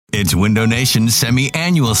It's Window Nation's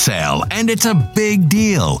semi-annual sale, and it's a big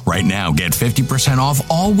deal. Right now, get 50% off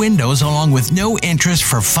all windows along with no interest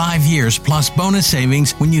for 5 years plus bonus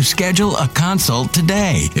savings when you schedule a consult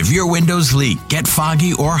today. If your windows leak, get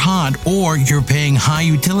foggy or hot, or you're paying high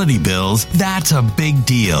utility bills, that's a big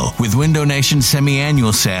deal. With Window Nation's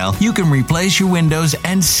semi-annual sale, you can replace your windows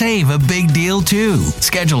and save a big deal too.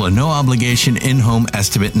 Schedule a no-obligation in-home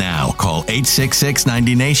estimate now. Call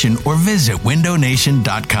 866-90-NATION or visit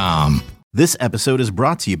windownation.com. This episode is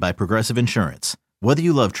brought to you by Progressive Insurance. Whether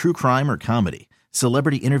you love true crime or comedy,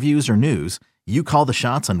 celebrity interviews or news, you call the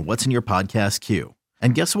shots on what's in your podcast queue.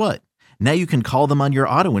 And guess what? Now you can call them on your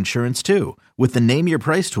auto insurance too with the Name Your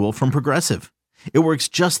Price tool from Progressive. It works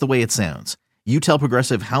just the way it sounds. You tell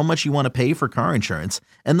Progressive how much you want to pay for car insurance,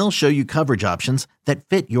 and they'll show you coverage options that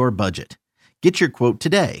fit your budget. Get your quote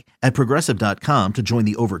today at Progressive.com to join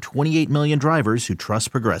the over 28 million drivers who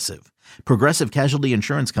trust Progressive. Progressive Casualty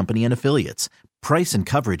Insurance Company and Affiliates. Price and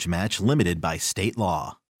coverage match limited by state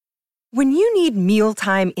law. When you need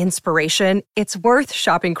mealtime inspiration, it's worth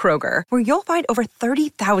shopping Kroger, where you'll find over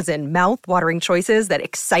 30,000 mouth-watering choices that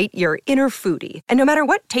excite your inner foodie. And no matter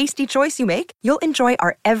what tasty choice you make, you'll enjoy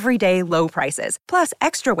our everyday low prices, plus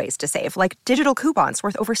extra ways to save, like digital coupons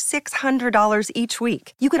worth over $600 each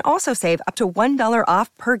week. You can also save up to $1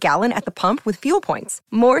 off per gallon at the pump with fuel points.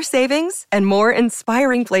 More savings and more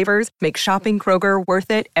inspiring flavors make shopping Kroger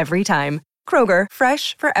worth it every time. Kroger,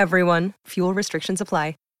 fresh for everyone. Fuel restrictions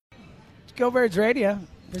apply. Go Birds Radio,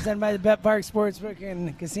 presented by the Bet Park Sportsbook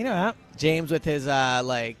and Casino app. James with his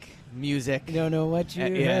music. You don't know what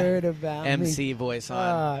you heard about MC me. voice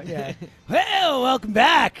on. Yeah. Well, welcome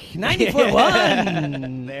back.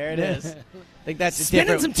 94.1. There it is. I think that's a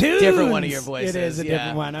different one of your voices. It is a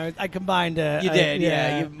different one. I combined. You did,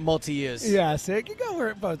 you multi-use. Yeah, so it can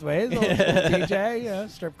go both ways. Little DJ,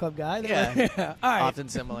 strip club guy. Yeah. All right. Often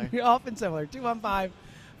similar. 215.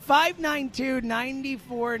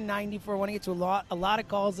 592-9494. Want to get to a lot of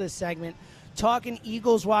calls this segment. Talking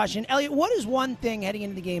Eagles, Washington. Elliot, what is one thing heading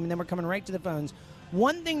into the game, and then we're coming right to the phones,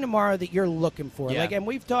 one thing tomorrow that you're looking for? Yeah. And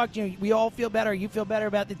we've talked, we all feel better. You feel better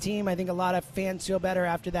about the team. I think a lot of fans feel better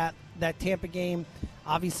after that Tampa game.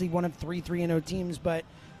 Obviously one of 3-0 teams, but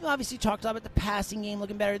you obviously talked about the passing game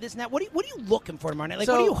looking better, this and that. What are you looking for tomorrow night? What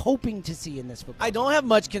are you hoping to see in this football? I don't have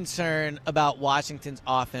much concern about Washington's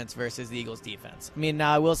offense versus the Eagles' defense. I mean,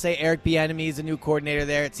 I will say Eric Bieniemy is a new coordinator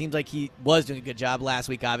there. It seems like he was doing a good job last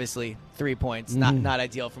week, obviously. 3 points, not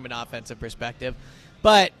ideal from an offensive perspective.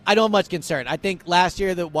 But I don't have much concern. I think last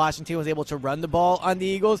year that Washington was able to run the ball on the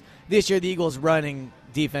Eagles. This year the Eagles' running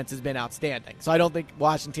defense has been outstanding. So I don't think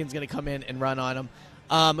Washington's going to come in and run on them.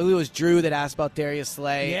 I believe it was Drew that asked about Darius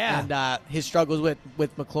Slay and his struggles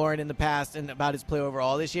with McLaurin in the past and about his play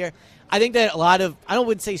overall this year. I think that I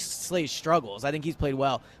wouldn't say Slay's struggles. I think he's played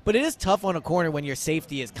well. But it is tough on a corner when your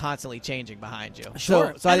safety is constantly changing behind you.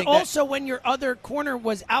 Sure. So I think also when your other corner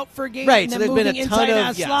was out for a game right, and so then there's moving been a inside ton that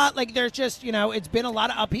of, slot, there's just, it's been a lot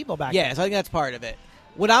of upheaval back there. Yeah, so I think that's part of it.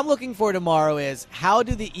 What I'm looking for tomorrow is how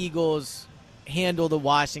do the Eagles handle the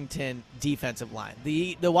Washington defensive line.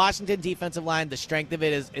 The Washington defensive line, the strength of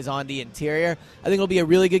it is on the interior. I think it'll be a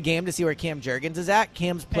really good game to see where Cam Jurgens is at.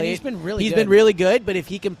 Cam's played. He's been really good, but if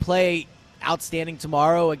he can play outstanding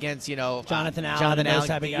tomorrow against, Jonathan Allen,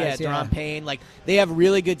 Daron Payne. They have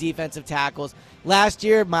really good defensive tackles. Last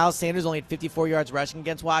year, Miles Sanders only had 54 yards rushing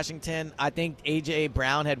against Washington. I think A.J.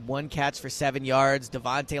 Brown had 1 catch for 7 yards.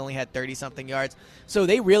 Devontae only had 30-something yards. So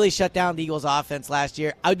they really shut down the Eagles' offense last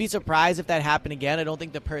year. I would be surprised if that happened again. I don't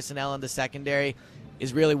think the personnel in the secondary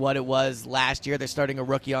is really what it was last year. They're starting a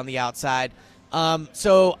rookie on the outside.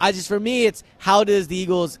 For me, it's how does the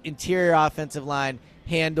Eagles' interior offensive line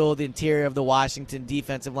handle the interior of the Washington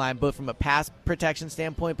defensive line, both from a pass protection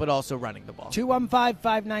standpoint, but also running the ball.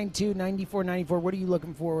 215-592-9494. What are you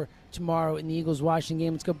looking for tomorrow in the Eagles-Washington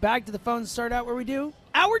game? Let's go back to the phone and start out where we do.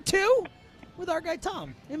 Hour 2 with our guy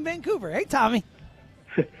Tom in Vancouver. Hey, Tommy.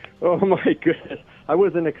 Oh, my goodness. I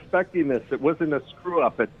wasn't expecting this. It wasn't a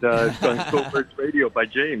screw-up at Go Birds Radio by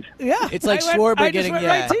James. Yeah. It's like Schwarber getting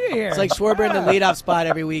right to you here. It's like Schwarber in the leadoff spot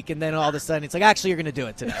every week, and then all of a sudden it's like, actually, you're going to do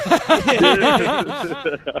it today.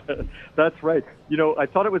 That's right. I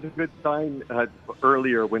thought it was a good sign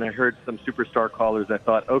earlier when I heard some superstar callers. I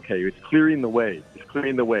thought, okay, it's clearing the way.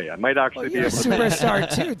 I might actually be able to. You're a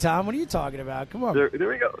superstar too, Tom. What are you talking about? Come on. There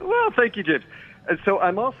we go. Well, thank you, James. And so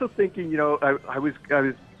I'm also thinking, I was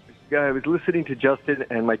listening to Justin,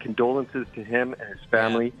 and my condolences to him and his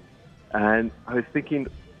family. Yeah. And I was thinking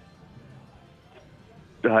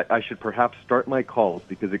I should perhaps start my calls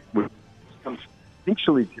because it would come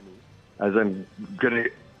instinctually to me as I'm going to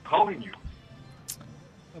calling you.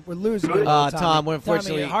 We're losing you. Tommy. Tom, we're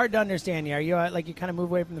unfortunately Tommy, hard to understand you. Are you like you kind of move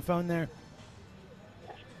away from the phone there?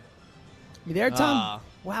 You there, Tom?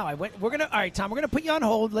 Wow, We're gonna. All right, Tom. We're gonna put you on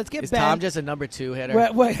hold. Let's get Is Ben. Tom just a number 2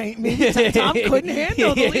 hitter? Wait, maybe Tom couldn't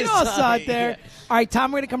handle the leadoff shot there. Yeah. All right,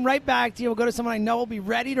 Tom. We're gonna come right back to you. We'll go to someone I know will be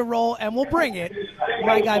ready to roll, and we'll bring it.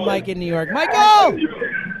 My guy Mike in New York. Michael.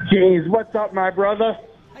 James, what's up, my brother?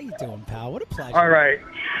 How you doing, pal? What a pleasure. All right.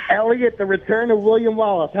 Elliot, the return of William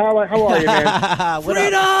Wallace. How are you, man?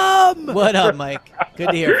 Freedom! What up, Mike? Good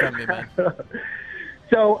to hear from you, man.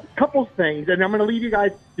 So, a couple things, and I'm going to leave you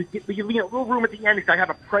guys to give me a little room at the end because I have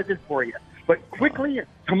a present for you. But quickly,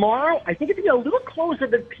 tomorrow, I think it's going to be a little closer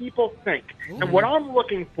than people think. Ooh. And what I'm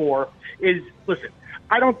looking for is, listen,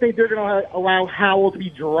 I don't think they're going to allow Howell to be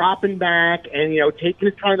dropping back and, taking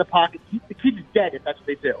his time in the pocket. The kid's dead if that's what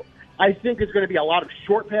they do. I think there's going to be a lot of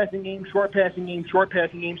short passing game. So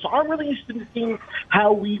I'm really interested in seeing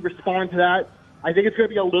how we respond to that. I think it's going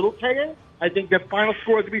to be a little tighter. I think the final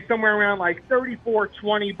score is going to be somewhere around like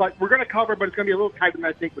 34-20, but we're going to cover, but it's going to be a little tighter than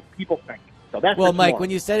I think what people think. So that's well, Mike, when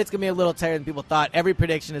you said it's going to be a little tighter than people thought, every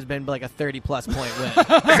prediction has been like a 30-plus point win.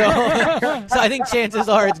 So I think chances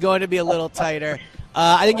are it's going to be a little tighter.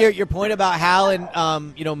 I think your point about Hal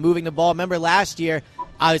and moving the ball. Remember last year,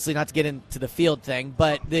 obviously not to get into the field thing,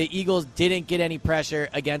 but the Eagles didn't get any pressure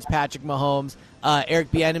against Patrick Mahomes.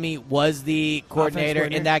 Eric Bieniemy was the coordinator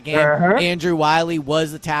in that game. Andrew Wiley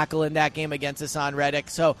was the tackle in that game against Hassan Reddick.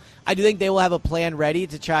 So I do think they will have a plan ready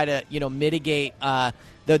to try to mitigate the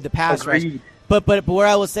pass rush. But where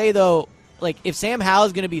I will say though, like if Sam Howell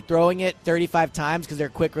is going to be throwing it 35 times because they're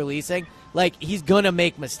quick releasing, like he's going to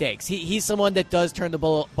make mistakes. He's someone that does turn the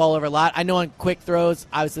ball over a lot. I know on quick throws,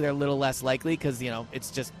 obviously they're a little less likely because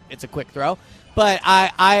it's a quick throw. But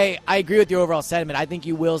I agree with your overall sentiment. I think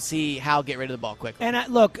you will see Hal get rid of the ball quickly. And I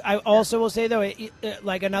also will say, though,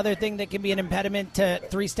 like another thing that can be an impediment to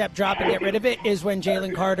three-step drop and get rid of it is when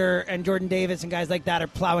Jalen Carter and Jordan Davis and guys like that are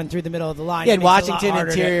plowing through the middle of the line. Yeah, and Washington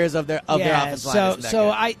interiors of their offensive line.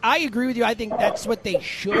 So I agree with you. I think that's what they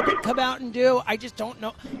should come out and do. I just don't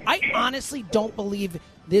know. I honestly don't believe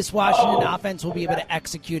this Washington offense will be able to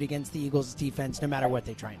execute against the Eagles' defense no matter what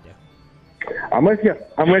they try and do. I'm with you.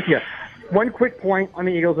 One quick point on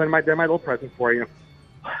the Eagles, and my little present for you.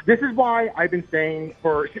 This is why I've been saying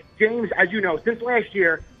for James, as you know, since last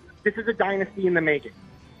year, this is a dynasty in the making.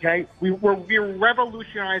 Okay, we're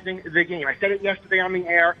revolutionizing the game. I said it yesterday on the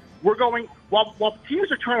air. We're going while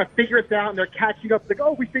teams are trying to figure us out and they're catching up. Like,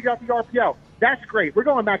 we figured out the RPO. That's great. We're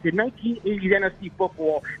going back to 1980s NFC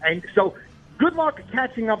football, and so good luck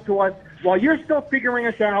catching up to us. While you're still figuring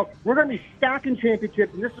us out, we're going to be stacking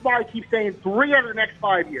championships, and this is why I keep saying 3 out of the next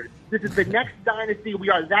 5 years. This is the next dynasty.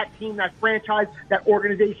 We are that team, that franchise, that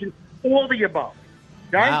organization, all the above.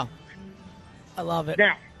 Okay? Wow. I love it.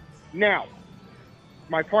 Now,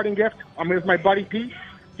 my parting gift, I'm with my buddy Pete.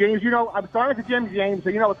 James, I'm sorry for James,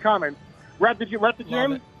 so you know what's coming. We're at the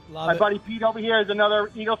gym. My buddy Pete over here is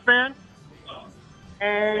another Eagles fan.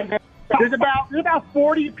 And there's about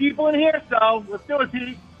 40 people in here, so let's do it,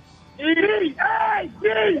 Pete. Eagles! I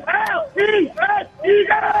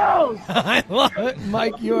love it.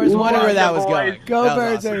 Mike, yours. Whatever that was going. Go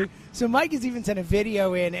Birds. Awesome. So Mike has even sent a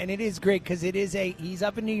video in, and it is great because he's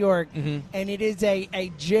up in New York, and it is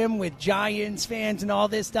a gym with Giants fans and all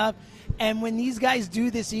this stuff. And when these guys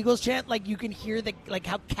do this Eagles chant, like you can hear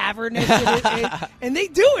how cavernous it is, and they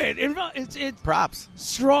do it. It's props.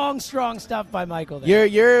 Strong stuff by Michael there.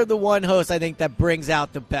 You're the one host I think that brings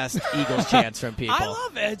out the best Eagles chants from people. I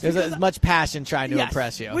love it. There's as much passion trying to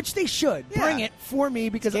impress you, which they should. Yeah. Bring it for me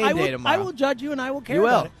because I will judge you and I will care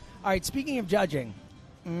about it. All right. Speaking of judging,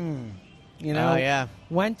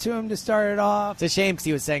 went to him to start it off. It's a shame because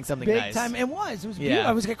he was saying something big nice. Time. It was beautiful.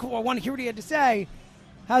 I was like, cool. I want to hear what he had to say.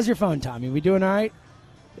 How's your phone, Tommy? We doing all right?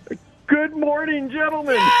 Good morning,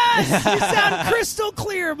 gentlemen. Yes, you sound crystal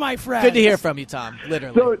clear, my friend. Good to hear from you, Tom.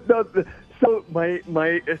 Literally. So my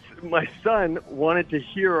son wanted to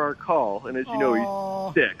hear our call, and as you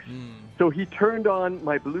know, he's 6. So he turned on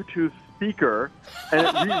my Bluetooth speaker, and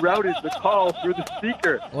it rerouted the call through the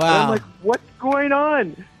speaker. Wow. And I'm like, what's going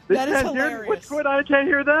on? That is hilarious. What's going on? I can't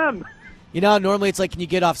hear them. Normally it's like, can you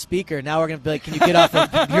get off speaker? Now we're going to be like, can you get off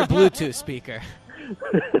your Bluetooth speaker?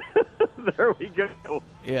 There we go.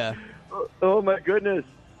 Yeah. Oh my goodness.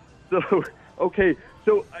 So okay.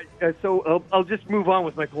 So I'll just move on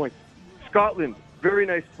with my points. Scotland, very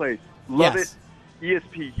nice place. Love it.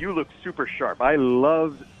 ESP, you look super sharp. I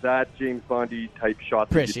loved that James Bondy type shot.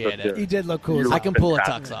 Appreciate it. He did look cool. I can pull a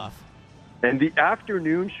tux off. And the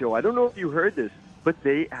afternoon show, I don't know if you heard this, but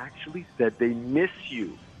they actually said they miss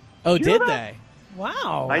you. Oh, did they?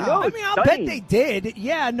 Wow. I know. I mean, I'll bet they did.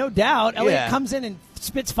 Yeah, no doubt. Elliot comes in and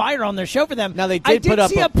spits fire on their show for them. Now they I did put up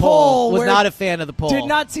see a poll. Was where not a fan of the poll. Did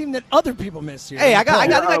not seem that other people missed you. Hey, I think I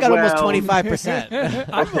got almost well. 25%.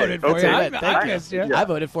 I voted for you. I missed you. I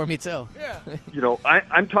voted for me too. You know,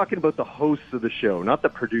 I'm talking about the hosts of the show, not the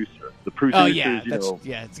producer. The producers, Oh yeah, you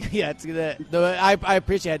know. I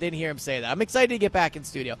appreciate it. I didn't hear him say that. I'm excited to get back in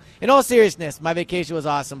studio. In all seriousness, my vacation was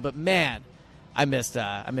awesome, but man, I missed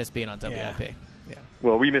being on WIP. Yeah.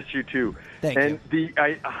 Well, we missed you too. Thank you.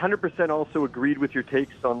 I 100% also agreed with your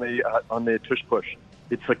takes on the tush push.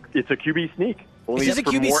 It's a QB sneak. Only It's just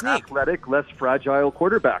for a QB more sneak. athletic, less fragile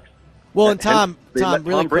quarterbacks. Well, and Tom, they let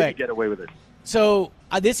really Tom Brady quick. get away with it. So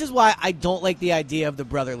this is why I don't like the idea of the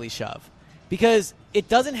brotherly shove, because it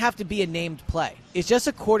doesn't have to be a named play. It's just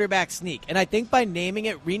a quarterback sneak, and I think by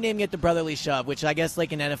renaming it the brotherly shove, which I guess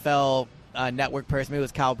like an NFL network person, maybe it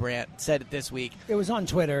was Kyle Brandt, said it this week. It was on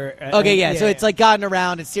Twitter. Okay, yeah. So it's like gotten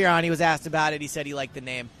around, and Sirianni was asked about it. He said he liked the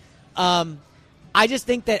name. I just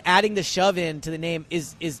think that adding the shove into the name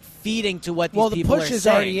is feeding to what these people are saying. Well, the push is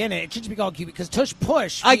already in it. It should be called QB because tush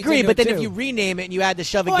push. I agree, but then too. if you rename it and you add the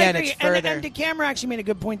shove Well, again, I agree. it's further. And DeCamera actually made a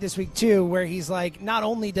good point this week too, where he's like, not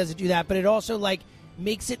only does it do that, but it also like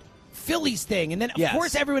makes it Philly's thing, and then of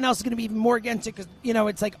course everyone else is going to be even more against it because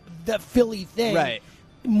it's like the Philly thing, right?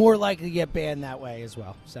 More likely to get banned that way as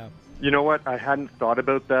well. So you know what? I hadn't thought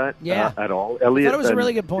about that at all, I Elliot. thought it was a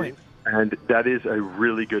really good point. And that is a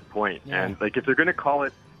really good point. Yeah. And like if they're going to call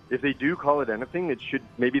it, if they do call it anything,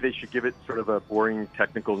 maybe they should give it sort of a boring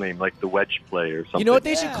technical name like the wedge play or something. You know what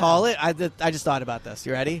they should call it? I just thought about this.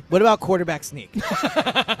 You ready? What about quarterback sneak? People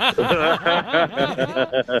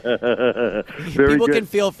good. can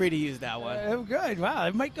feel free to use that one. Good. Wow.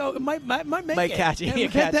 It might go. It might make Might it. catch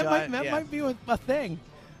it. That might be a thing.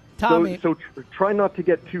 Tommy. So try not to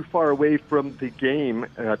get too far away from the game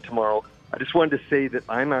tomorrow. I just wanted to say that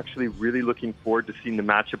I'm actually really looking forward to seeing the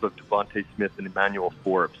matchup of Devontae Smith and Emmanuel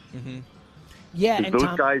Forbes. Mm-hmm. Yeah, and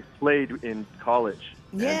those guys played in college.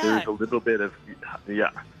 Yeah. And there's a little bit of,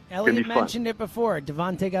 Elliot mentioned it before.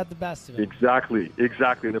 Devontae got the best of it. Exactly.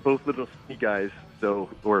 And they're both little skinny guys,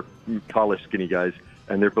 or tallish skinny guys,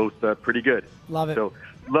 and they're both pretty good. Love it. So,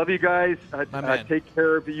 love you guys. Take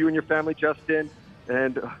care of you and your family, Justin,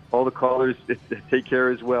 and all the callers. Take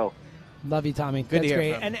care as well. Love you, Tommy. Good That's to hear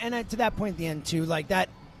great. from And to that point at the end, too, like that,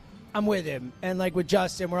 I'm with him. And like with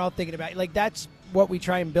Justin, we're all thinking about, like, that's what we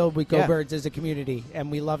try and build with Go Birds as a community.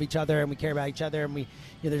 And we love each other and we care about each other. And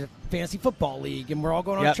there's a fantasy football league and we're all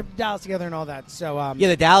going on a trip to Dallas together and all that. So,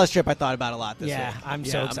 the Dallas trip I thought about a lot this week. I'm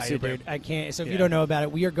so excited, dude. I can't. So if you Yeah. don't know about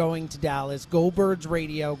it, we are going to Dallas. Go Birds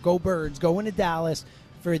Radio. Go Birds. Going to Dallas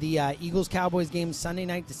for the Eagles-Cowboys game Sunday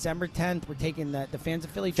night, December 10th. We're taking the Fans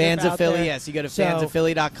of Philly trip Fans of out Philly, there. yes. You go to So,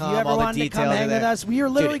 fansofphilly.com. if you ever all the wanted to details come hang are there. with us, we are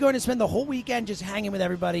literally Dude, going to spend the whole weekend just hanging with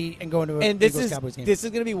everybody and going to an and this Eagles-Cowboys game. is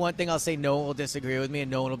going to be one thing I'll say no one will disagree with me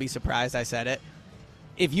and no one will be surprised I said it.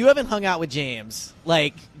 If you haven't hung out with James,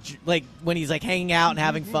 like when he's like hanging out and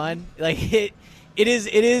having fun, like it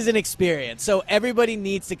is an experience. So everybody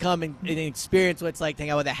needs to come and experience what it's like to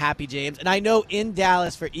hang out with a Happy James. And I know in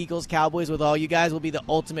Dallas for Eagles Cowboys with all you guys will be the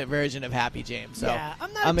ultimate version of Happy James. So yeah,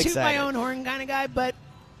 I'm not a toot my own horn kind of guy, but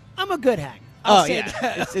I'm a good hang.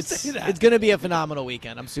 It's going to be a phenomenal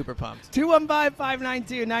weekend. I'm super pumped.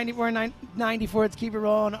 215-592-9494. Let's keep it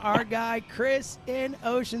rolling. Our guy Chris in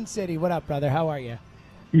Ocean City. What up, brother? How are you?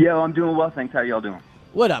 Yo, I'm doing well, thanks. How y'all doing?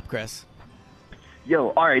 What up, Chris?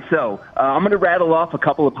 Yo, all right, so I'm going to rattle off a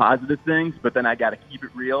couple of positive things, but then I got to keep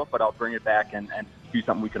it real, but I'll bring it back and do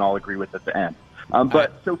something we can all agree with at the end.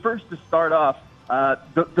 So first, to start off,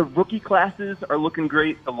 the rookie classes are looking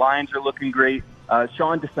great. The lines are looking great.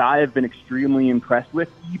 Sean Desai I've been extremely impressed with,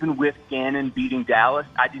 even with Gannon beating Dallas.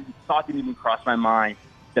 Didn't even cross my mind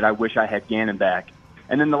that I wish I had Gannon back.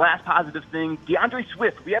 And then the last positive thing, DeAndre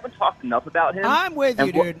Swift. We haven't talked enough about him. I'm with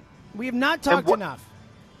you, dude. We have not talked enough.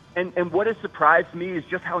 And what has surprised me is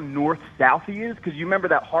just how north-south he is, because you remember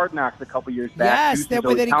that Hard Knocks a couple years back. Yes, that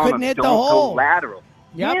he couldn't hit the hole. Go lateral.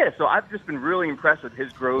 Yep. Yeah, so I've just been really impressed with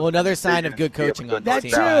his growth. Well, another sign of good coaching on that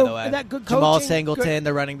this too. team, by the way. That good coaching. Jamal Singleton,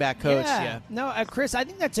 the running back coach. Yeah. No, Chris, I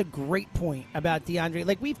think that's a great point about DeAndre.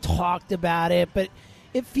 Like, we've talked about it, but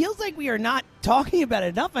it feels like we are not talking about it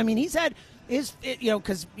enough. I mean, he's had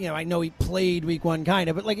because I know he played week one kind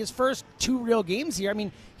of, but like his first two real games here, I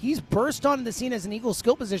mean, he's burst onto the scene as an Eagles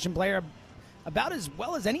skill position player about as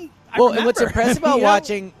well as any. And what's impressive about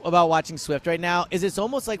watching Swift right now is it's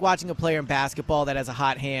almost like watching a player in basketball that has a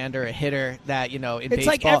hot hand or a hitter that in it's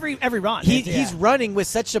baseball. Like every run. He's running with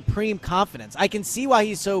such supreme confidence. I can see why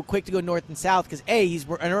he's so quick to go north and south because he's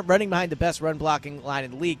running behind the best run blocking line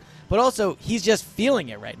in the league, but also he's just feeling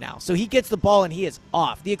it right now. So he gets the ball and he is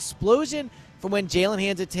off. The explosion from when Jalen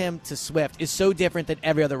hands it to him to Swift is so different than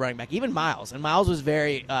every other running back, even Miles. And Miles was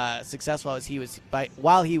very successful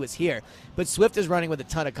while he was here. But Swift is running with a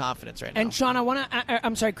ton of confidence right now. And Sean,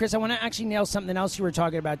 I'm sorry, Chris, I want to actually nail something else you were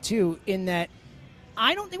talking about too, in that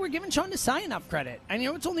I don't think we're giving Sean Desai enough credit. I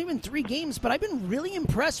know it's only been 3 games, but I've been really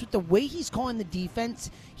impressed with the way he's calling the defense.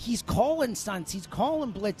 He's calling stunts. He's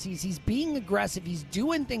calling blitzes. He's being aggressive. He's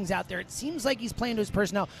doing things out there. It seems like he's playing to his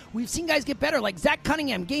personnel. We've seen guys get better, like Zach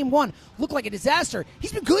Cunningham, game 1, looked like a disaster.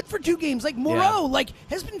 He's been good for 2 games. Like Moreau,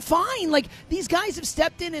 has been fine. Like, these guys have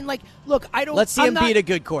stepped in and, like, look, I don't. Let's see him beat a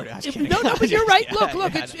good quarter. No, but you're right.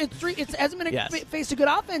 Look, it hasn't been faced a good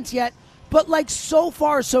offense yet. But, like, so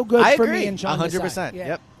far, so good for me and Sean 100%. Yeah.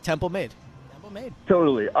 Yep. Temple made.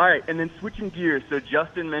 Totally. All right, and then switching gears. So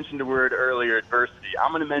Justin mentioned a word earlier, adversity.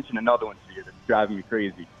 I'm going to mention another one to you that's driving me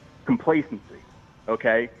crazy. Complacency,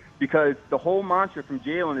 okay? Because the whole mantra from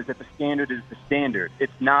Jalen is that the standard is the standard.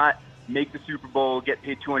 It's not make the Super Bowl, get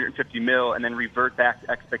paid $250 million, and then revert back to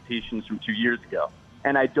expectations from 2 years ago.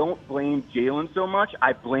 And I don't blame Jalen so much.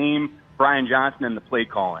 I blame Brian Johnson and the play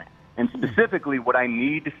calling. And specifically, what I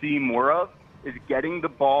need to see more of is getting the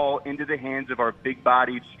ball into the hands of our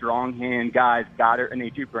big-bodied, strong-hand guys, Goddard and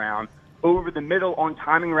A.J. Brown, over the middle on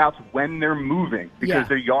timing routes when they're moving, because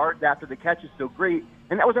their yards after the catch is so great.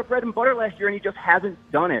 And that was our bread and butter last year, and he just hasn't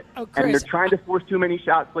done it. Oh, Chris, and they're trying to force too many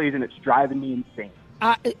shot plays, and it's driving me insane.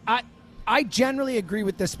 I generally agree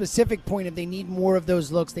with the specific point of they need more of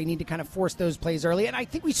those looks. They need to kind of force those plays early. And I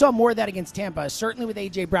think we saw more of that against Tampa. Certainly with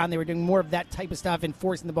A.J. Brown, they were doing more of that type of stuff and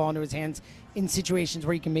forcing the ball into his hands in situations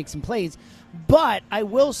where he can make some plays. But I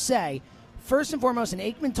will say, first and foremost, and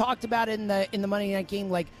Aikman talked about it in the Monday night game,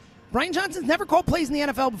 like, Brian Johnson's never called plays in the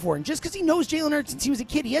NFL before. And just because he knows Jalen Hurts since he was a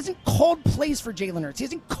kid, he hasn't called plays for Jalen Hurts. He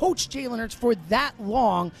hasn't coached Jalen Hurts for that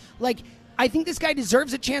long. Like, I think this guy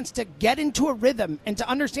deserves a chance to get into a rhythm and to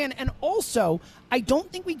understand. And also, I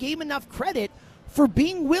don't think we gave him enough credit for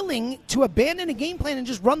being willing to abandon a game plan and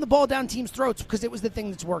just run the ball down teams' throats because it was the thing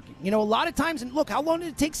that's working. You know, a lot of times, and look, how long did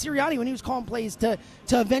it take Sirianni when he was calling plays to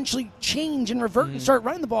eventually change and revert and start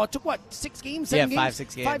running the ball? It took, 6 games, 7 games? 5,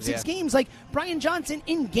 6 games. 5, 6 games. Like, Brian Johnson,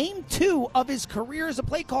 in game 2 of his career as a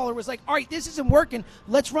play caller, was like, all right, this isn't working.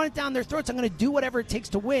 Let's run it down their throats. I'm going to do whatever it takes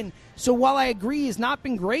to win. So while I agree he's not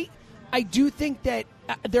been great, I do think that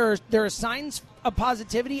there are signs of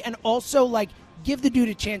positivity, and also, like, give the dude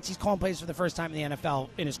a chance. He's calling plays for the first time in the NFL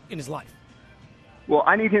in his life. Well,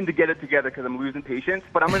 I need him to get it together because I'm losing patience,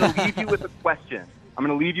 but I'm going to leave you with a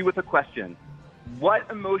question.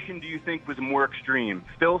 What emotion do you think was more extreme?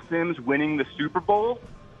 Phil Simms winning the Super Bowl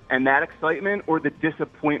and that excitement, or the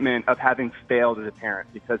disappointment of having failed as a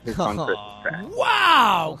parent because his son Chris is trash?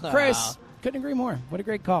 Wow, Chris. Couldn't agree more. What a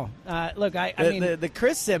great call. Look, I mean... The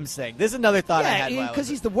Chris Sims thing. This is another thought I had. Yeah, because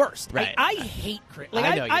he's the worst. Right. I hate Chris. Like,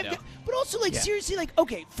 I know you don't. But also, like, seriously, like,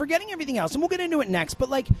 okay, forgetting everything else, and we'll get into it next, but,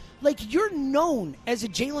 like you're known as a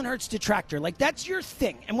Jalen Hurts detractor. Like, that's your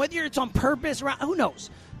thing. And whether it's on purpose or who knows.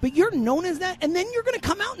 But you're known as that, and then you're going to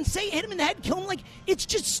come out and say, hit him in the head, kill him. Like,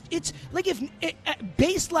 it's like, if at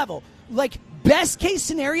base level, like, best case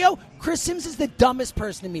scenario, Chris Sims is the dumbest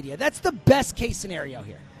person in media. That's the best case scenario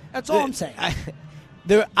here. That's all I'm saying.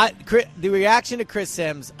 The reaction to Chris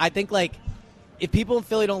Sims, I think, like, if people in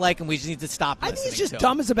Philly don't like him, we just need to stop listening. I think he's just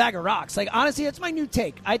dumb as a bag of rocks. Like, honestly, that's my new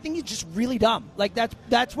take. I think he's just really dumb. Like,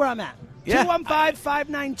 that's where I'm at. Yeah.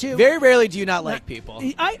 215-592. Very rarely do you not like people.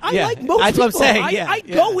 I like most that's people. What I'm saying. I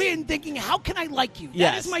go in thinking, how can I like you?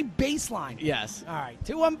 Yes. That is my baseline. Yes. All right.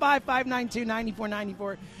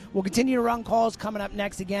 215-592-9494. We'll continue to run calls coming up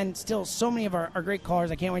next. Again, still so many of our great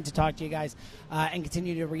callers. I can't wait to talk to you guys and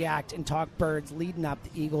continue to react and talk Birds leading up to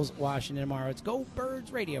Eagles-Washington tomorrow. It's Go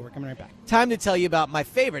Birds Radio. We're coming right back. Time to tell you about my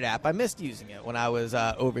favorite app. I missed using it when I was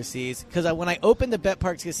overseas because when I opened the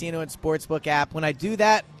BetParks Casino and Sportsbook app, when I do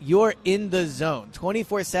that, you're in the zone.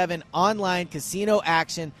 24/7 online casino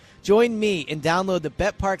action. Join me and download the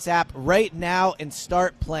BetParks app right now and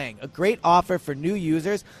start playing. A great offer for new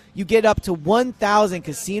users. You get up to 1,000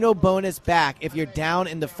 casino bonus back if you're down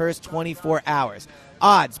in the first 24 hours.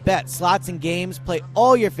 Odds, bets, slots, and games. Play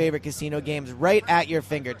all your favorite casino games right at your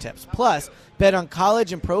fingertips. Plus, bet on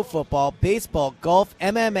college and pro football, baseball, golf,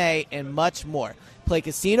 MMA, and much more. Play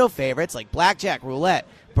casino favorites like blackjack, roulette,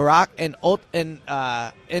 Barack, and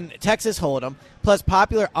Texas Hold'em, plus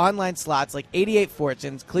popular online slots like 88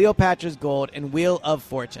 Fortunes, Cleopatra's Gold, and Wheel of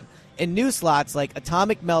Fortune, and new slots like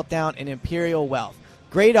Atomic Meltdown and Imperial Wealth.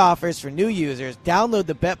 Great offers for new users. Download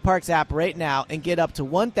the BetParks app right now and get up to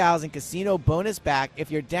 1,000 casino bonus back if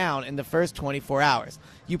you're down in the first 24 hours.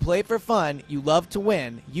 You play for fun. You love to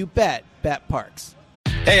win. You bet BetParks.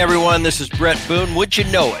 Hey everyone, this is Brett Boone. Would you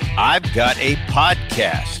know it? I've got a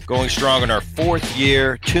podcast going strong in our 4th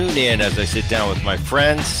year. Tune in as I sit down with my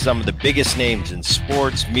friends, some of the biggest names in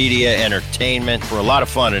sports, media, entertainment, for a lot of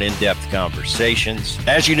fun and in-depth conversations.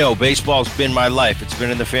 As you know, baseball's been my life. It's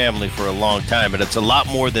been in the family for a long time, and it's a lot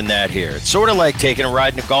more than that here. It's sort of like taking a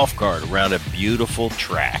ride in a golf cart around a beautiful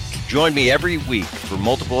track. Join me every week for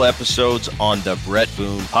multiple episodes on the Brett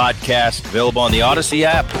Boone Podcast, available on the Odyssey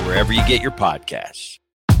app or wherever you get your podcasts.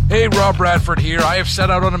 Hey, Rob Bradford here. I have set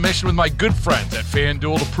out on a mission with my good friends at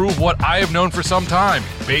FanDuel to prove what I have known for some time.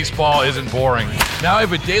 Baseball isn't boring. Now I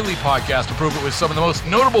have a daily podcast to prove it with some of the most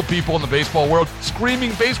notable people in the baseball world,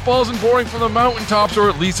 screaming baseball isn't boring from the mountaintops, or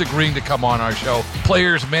at least agreeing to come on our show.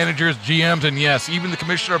 Players, managers, GMs, and yes, even the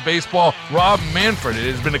commissioner of baseball, Rob Manfred.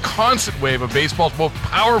 It has been a constant wave of baseball's most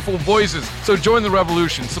powerful voices. So join the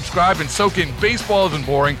revolution. Subscribe and soak in Baseball Isn't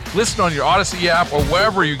Boring. Listen on your Odyssey app or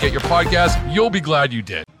wherever you get your podcast. You'll be glad you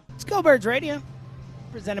did. It's Go Birds Radio,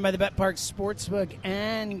 presented by the Bet Parks Sportsbook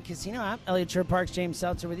and Casino app. Elliott Shore Parks, James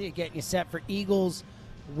Seltzer with you, getting you set for Eagles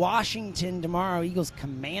Washington tomorrow. Eagles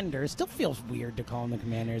Commanders. Still feels weird to call them the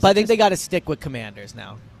Commanders. But I think they got to stick with Commanders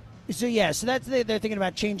now. So that's they're thinking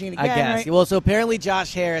about changing it again, I guess. right? Well, so apparently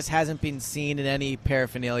Josh Harris hasn't been seen in any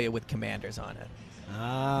paraphernalia with Commanders on it.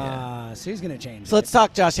 So he's going to change So let's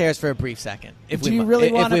talk Josh Harris for a brief second. Do you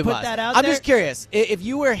really want to put that out there? I'm just curious. If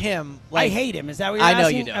you were him, I hate him. Is that what you're asking? I know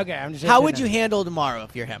asking? you do. Okay, I'm just. How would you handle tomorrow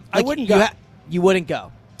if you're him? I wouldn't go. You wouldn't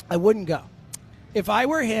go. I wouldn't go. If I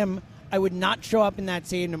were him, I would not show up in that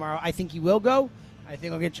stadium tomorrow. I think he will go. I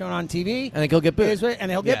think he'll get shown on TV. I think he'll get booed.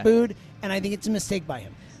 And he'll get booed. And I think it's a mistake by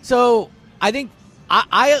him. So I think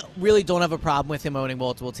I really don't have a problem with him owning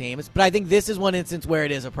multiple teams, but I think this is one instance where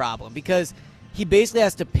it is a problem because he basically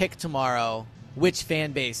has to pick tomorrow which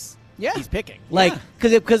fan base he's picking. Like,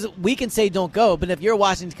 because we can say don't go, but if you're a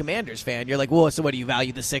Washington Commanders fan, you're like, well, so what, do you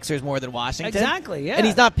value the Sixers more than Washington? Exactly, yeah. And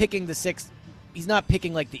he's not picking he's not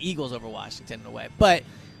picking like the Eagles over Washington in a way. But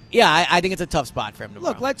yeah, I think it's a tough spot for him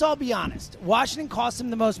tomorrow. Look, let's all be honest. Washington costs him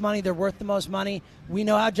the most money. They're worth the most money. We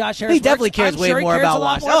know how Josh Harris He definitely works. cares way more about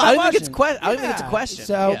Washington. I don't think it's a question.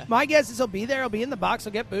 So my guess is he'll be there. He'll be in the box.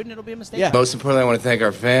 He'll get booed, and it'll be a mistake. Yeah. Most importantly, I want to thank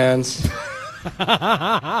our fans.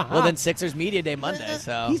 Well, then Sixers Media Day Monday.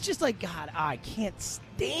 So he's just like, God, I can't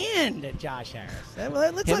stand Josh Harris.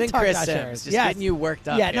 Let's him not and talk Chris Josh Sims Harris. just getting you worked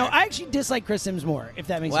up. Yeah, here. no, I actually dislike Chris Sims more. If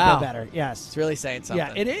that makes you Wow. feel better. Yes, it's really saying something.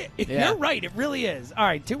 Yeah, it is. You're right. It really is. All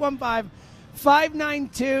right,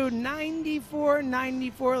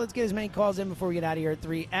 215-592-9494. Let's get as many calls in before we get out of here at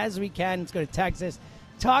 3 as we can. Let's go to Texas.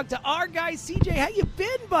 Talk to our guy, CJ. How you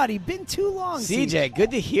been, buddy? Been too long, CJ.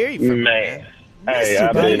 Good to hear you from man. Hey,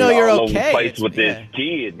 I've I been know you're all okay. over the place with this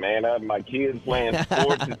kid, man. My kid's playing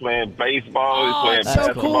sports. He's playing baseball. He's playing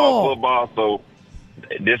basketball, football. So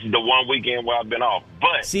this is the one weekend where I've been off.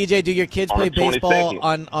 But CJ, do your kids play baseball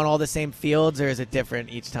on all the same fields, or is it different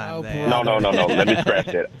each time? No. Let me scratch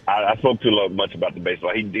that. I spoke too much about the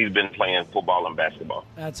baseball. He's been playing football and basketball.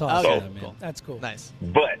 That's awesome, okay, man. cool. That's cool. Nice.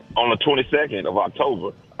 But on the 22nd of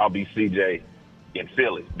October, I'll be CJ in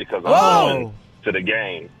Philly because I'm going to the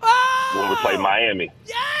game when we play Miami.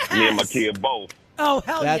 Yes! Me and my kid both. Oh,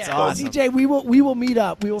 hell That's yeah. awesome. CJ, we will meet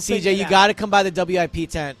up. We will CJ, you got to come by the WIP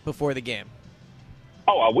tent before the game.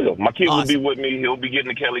 Oh, I will. My kid Awesome. will be with me. He'll be getting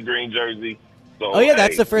the Kelly Green jersey. So, Oh, yeah,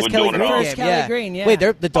 that's the first we're Kelly doing it Green all. game. Kelly Green, yeah. Wait,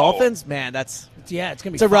 they're the Dolphins? Man, it's gonna be.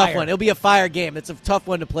 It's a rough fire. one. It'll be a fire game. It's a tough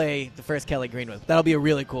one to play the first Kelly Green with. That'll be a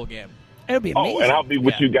really cool game. It'll be amazing. Oh, and I'll be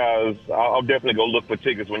with you guys. I'll definitely go look for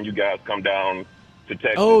tickets when you guys come down to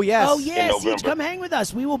Texas. Oh, yes. Oh, yeah, in November. Siege, come hang with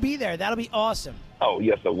us. We will be there. That'll be awesome. Oh,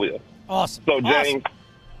 yes, I will. Awesome. So, James,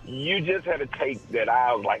 you just had a take that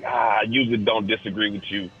I was like, I usually don't disagree with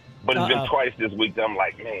you. But it's been twice this week that I'm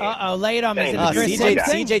like, man. Lay it on me.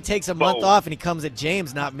 CJ takes a month off and he comes at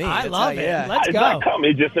James, not me. I love it. Yeah. Let's it's go. not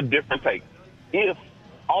coming. It's just a different take. If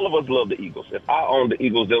all of us love the Eagles, if I own the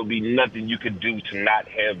Eagles, there would be nothing you could do to not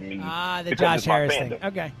have me. The because Josh it's my Harris fandom. thing.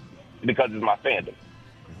 Okay. Because it's my fandom.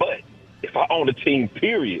 But if I own a team,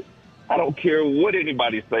 period, I don't care what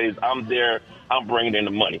anybody says. I'm there. I'm bringing in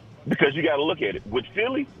the money. Because you got to look at it. With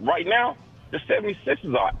Philly, right now, the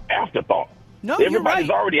 76ers are afterthought. No, everybody's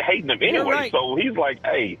you're right. already hating him You're anyway. right. So he's like,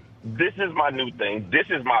 hey, this is my new thing. This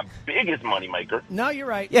is my biggest moneymaker. No, you're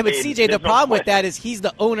right. Yeah, but And CJ, the there's no problem with question. that is he's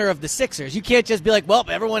the owner of the Sixers. You can't just be like, well,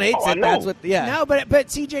 everyone hates I it. know. That's what. Yeah. No, but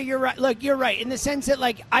CJ, you're right. Look, you're right in the sense that,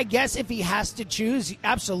 like, I guess if he has to choose,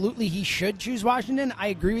 absolutely he should choose Washington. I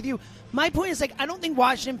agree with you. My point is, like, I don't think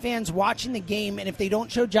Washington fans watching the game, and if they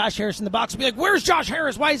don't show Josh Harris in the box, will be like, where's Josh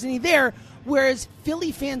Harris? Why isn't he there? Whereas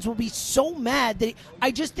Philly fans will be so mad that I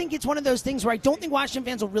just think it's one of those things where I don't think Washington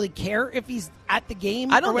fans will really care if he's at the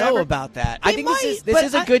game. I don't know about that. I think this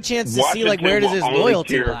is a good chance to see where does his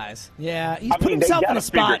loyalty lies. Yeah, he's put himself in a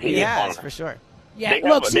spot. He has, for sure. Yeah,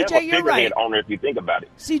 look, CJ, you're right. Owner, if you think about it.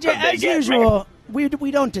 CJ, as usual, we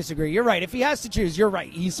don't disagree. You're right. If he has to choose, you're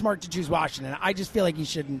right. He's smart to choose Washington. I just feel like he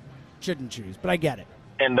shouldn't choose, but I get it.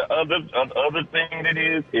 And the other thing that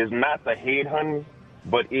is not the head hunting,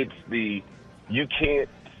 but it's you can't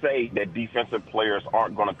say that defensive players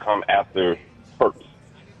aren't going to come after Hurts.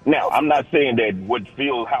 Now, I'm not saying that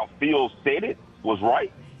how Phil said it was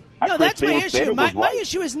right. No, that's my issue. My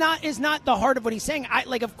issue is not the heart of what he's saying.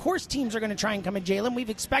 Of course teams are going to try and come at Jalen. We've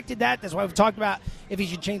expected that. That's why we've talked about if he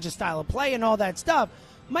should change his style of play and all that stuff.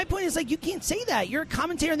 My point is, you can't say that. You're a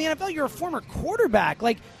commentator in the NFL. You're a former quarterback.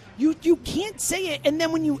 You can't say it. And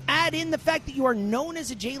then when you add in the fact that you are known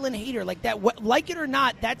as a Jalen hater, like that, like it or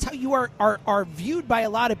not, that's how you are viewed by a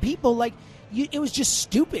lot of people. It was just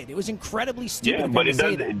stupid. It was incredibly stupid. Yeah, but it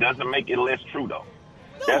doesn't make it less true, though.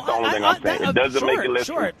 That's the only thing I'm saying. It doesn't make it less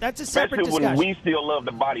true. That's a separate discussion. Especially when we still love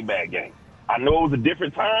the body bag game. I know it was a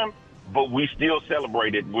different time, but we still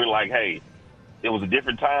celebrate it. We're like, hey, it was a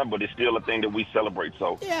different time, but it's still a thing that we celebrate.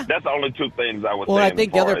 So that's the only two things I was saying. Well, I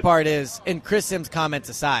think the other part is, and Chris Sims' comments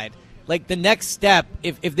aside, the next step,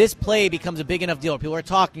 if this play becomes a big enough deal, people are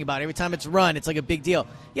talking about it, every time it's run, it's like a big deal.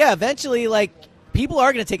 Yeah, eventually, people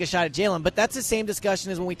are going to take a shot at Jalen, but that's the same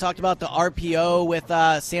discussion as when we talked about the RPO with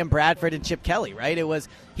Sam Bradford and Chip Kelly, right? It was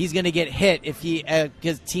he's going to get hit if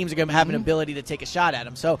because teams are going to have an ability to take a shot at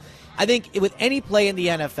him. So I think with any play in the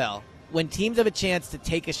NFL, when teams have a chance to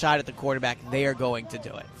take a shot at the quarterback, they are going to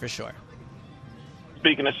do it, for sure.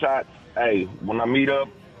 Speaking of shots, hey, when I meet up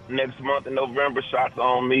next month in November, shots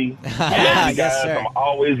on me. Yes, sir. I'm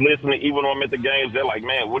always listening. Even when I'm at the games, they're like,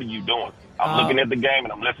 man, what are you doing? I'm looking at the game,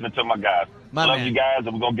 and I'm listening to my guys. Love you guys,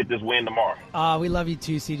 and we're going to get this win tomorrow. We love you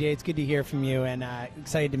too, CJ. It's good to hear from you, and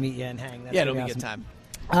excited to meet you and hang. That's it'll be awesome. a good time.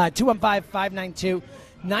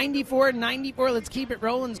 215-592-9494. Let's keep it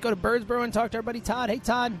rolling. Let's go to Birdsboro and talk to our buddy Todd. Hey,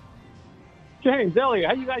 Todd. James, Elliot,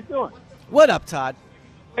 how you guys doing? What up, Todd?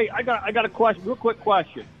 Hey, I got a question, real quick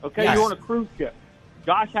question. Okay, yes. You're on a cruise ship.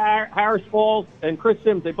 Josh Harris falls and Chris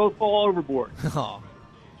Sims, they both fall overboard. Oh.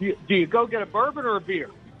 Do you go get a bourbon or a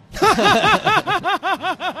beer? Look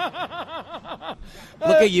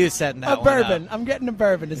at you setting that a bourbon. I'm getting a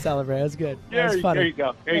bourbon to celebrate. That's good. That's funny. There you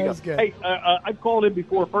go. Good. Hey, I've called in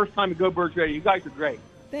before. First time to Go Birds Radio. You guys are great.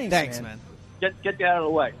 Thanks, man. Get that out of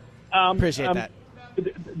the way. Appreciate that.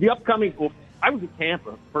 The upcoming. Well, I was in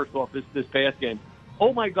Tampa first off this past game.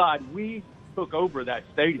 Oh my God, we took over that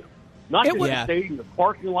stadium. Not just the stadium, the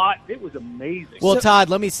parking lot. It was amazing. Well, Todd,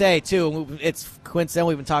 let me say too. It's coincidental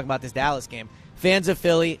we've been talking about this Dallas game. Fans of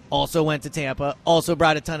Philly also went to Tampa, also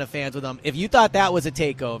brought a ton of fans with them. If you thought that was a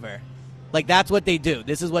takeover, that's what they do.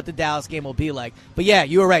 This is what the Dallas game will be like. But, yeah,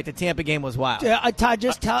 you were right. The Tampa game was wild. Todd,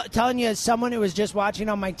 just telling you as someone who was just watching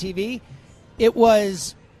on my TV, it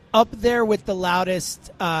was up there with the loudest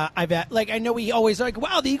I've had. I know we always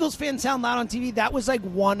wow, the Eagles fans sound loud on TV. That was,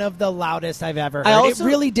 one of the loudest I've ever heard. It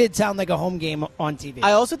really did sound like a home game on TV.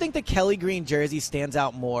 I also think the Kelly Green jersey stands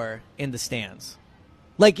out more in the stands.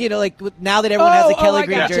 Now that everyone has a Kelly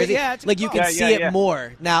Green jersey, you can see it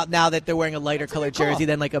more now that they're wearing a lighter colored jersey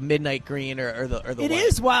than a midnight green or the It white.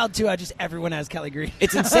 is wild too. Just everyone has Kelly Green.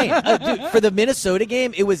 It's insane. Dude, for the Minnesota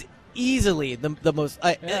game, it was easily the most.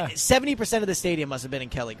 70% of the stadium must have been in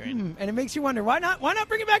Kelly Green, and it makes you wonder why not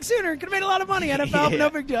bring it back sooner? Could have made a lot of money. NFL,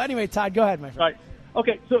 no big deal. Anyway, Todd, go ahead, my friend. Right.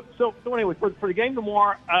 Okay. So anyway, for the game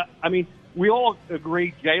tomorrow, we all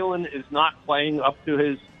agree Jalen is not playing up to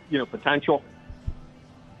his potential.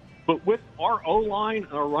 But with our O-line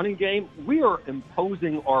and our running game, we are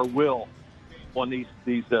imposing our will on these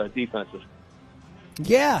defenses.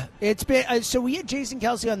 Yeah, it's been so we had Jason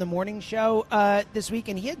Kelce on the morning show this week,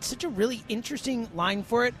 and he had such a really interesting line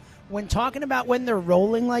for it. When talking about when they're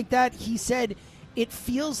rolling like that, he said it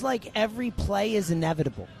feels like every play is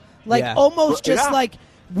inevitable. Almost just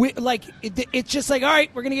it's just all right,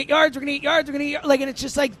 we're going to get yards, we're going to get yards, we're going to get and it's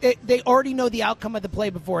just they already know the outcome of the play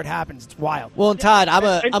before it happens. It's wild. Well, and Todd,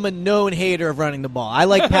 I'm a known hater of running the ball. I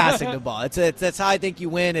like passing the ball. That's how I think you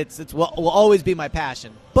win. It will always be my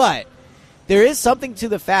passion. But there is something to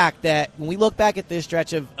the fact that when we look back at this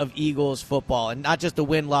stretch of Eagles football, and not just the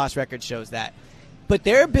win-loss record shows that, but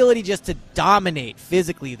their ability just to dominate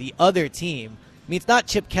physically the other team. I mean, it's not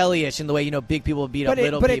Chip Kelly-ish in the way, big people beat up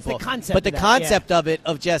little people. It's the concept but the concept of it,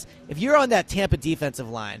 of just, if you're on that Tampa defensive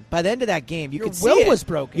line, by the end of that game, you could see will was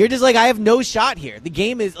broken. You're just I have no shot here. The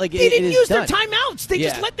game is they didn't use done. their timeouts. They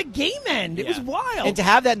just let the game end. It was wild. And to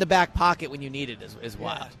have that in the back pocket when you need it is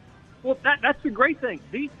wild. Well, that's the great thing.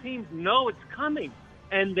 These teams know it's coming,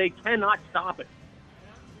 and they cannot stop it.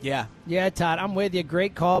 Yeah. Yeah, Todd, I'm with you.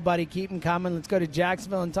 Great call, buddy. Keep them coming. Let's go to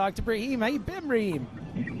Jacksonville and talk to Brahim. How you been, Brahim?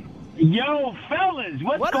 Yo, fellas,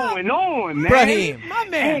 what's going on, man? Brahim. My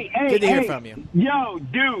man. Hey, good to hear from you. Yo,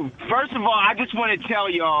 dude, first of all, I just want to tell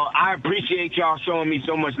y'all, I appreciate y'all showing me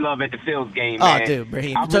so much love at the Phils game, man. Oh, dude,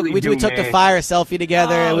 Brahim. We We took the fire selfie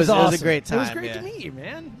together. Oh, it was awesome. a great time. It was great yeah. to meet you,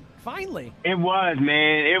 man. Finally. It was,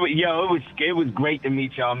 man. It was great to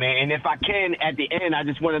meet y'all, man. And if I can, at the end, I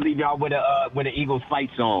just want to leave y'all with an Eagles fight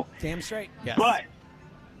song. Damn straight. Yes. But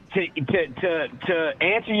to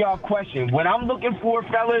answer y'all question, what I'm looking for,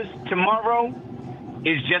 fellas, tomorrow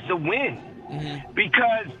is just a win. Mm-hmm.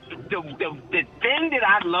 Because the thing that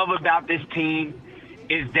I love about this team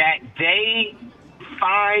is that they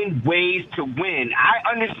find ways to win.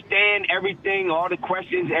 I understand everything, all the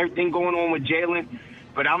questions, everything going on with Jalen,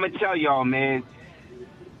 but I'm going to tell y'all, man,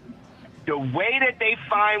 the way that they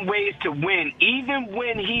find ways to win, even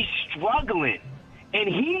when he's struggling, and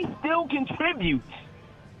he still contributes,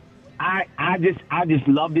 I just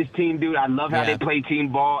love this team, dude. I love how they play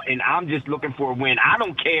team ball, and I'm just looking for a win. I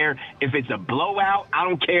don't care if it's a blowout. I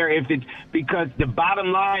don't care if it's – because the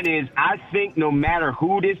bottom line is I think no matter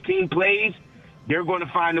who this team plays, they're going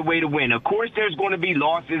to find a way to win. Of course, there's going to be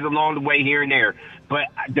losses along the way here and there, but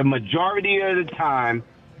the majority of the time,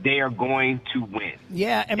 they are going to win.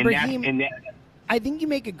 Yeah, and Brahim, I think you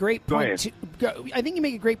make a great point. I think you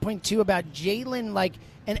make a great point too about Jalen. Like,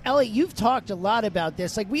 and Elliot, you've talked a lot about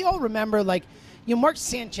this. Like, we all remember, like, you know, Mark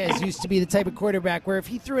Sanchez used to be the type of quarterback where if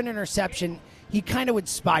he threw an interception, he kind of would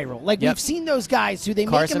spiral. Like, we've seen those guys who they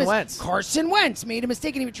Carson Wentz. Carson Wentz made a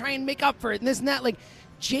mistake and he would try and make up for it and this and that. Like,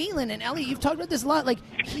 Jalen and Elliot, you've talked about this a lot. Like,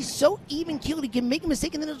 he's so even-keeled. He can make a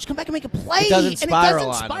mistake, and then he'll just come back and make a play. It doesn't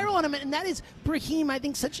spiral on him. And that is, Brahim, I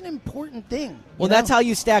think, such an important thing. Well, that's how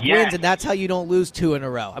you stack wins, and that's how you don't lose 2 in a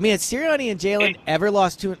row. I mean, has Sirianni and Jalen ever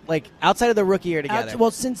lost 2, like, outside of the rookie year together?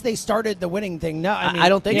 Well, since they started the winning thing, no. I mean, I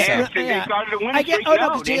don't think so. Since they started the winning I get. streak, Oh no,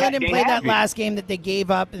 because Jalen didn't play that haven't. last game that they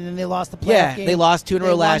gave up, and then they lost the playoff game. They lost 2 in a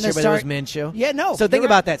row They last won year, to but it was start- Minshew. Yeah, no. So think you're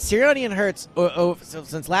about that. Sirianni and Hurts, so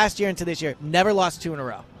since last year into this year, never lost 2 in a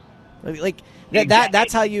row. Like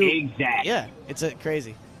that's how you. Exactly. Yeah, it's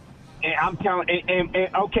crazy. And I'm telling. And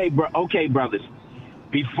okay, brothers.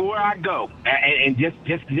 Before I go, and just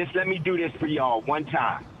let me do this for y'all one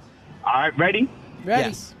time. All right, ready? Ready.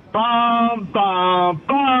 Yes. Bum bum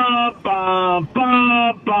bum bum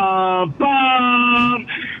bum bum bum.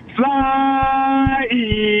 Fly,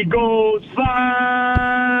 Eagles,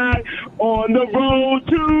 fly on the road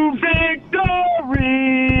to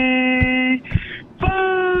victory.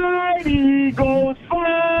 Fight, Eagles,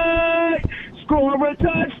 fight. Score a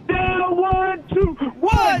touchdown. 1, 2,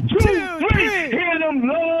 1, 2, 3. Hit 'em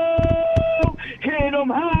low, hit 'em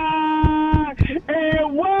high,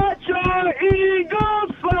 and watch our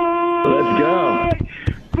Eagles fly. Let's go.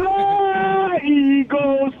 Fly,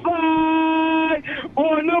 Eagles, fly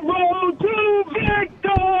on the road to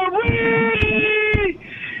victory.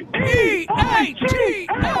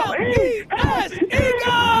 E-A-G-L-E-S,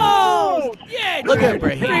 Eagles! Yeah, Look at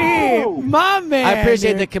Brahim. My man. I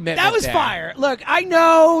appreciate dude. the commitment That was there. fire. Look, I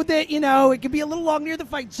know that, it could be a little long near the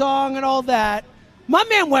fight song and all that. My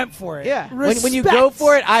man went for it. Yeah. When you go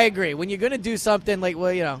for it, I agree. When you're going to do something like,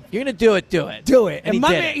 well, you're going to do it, do it. Do it. And my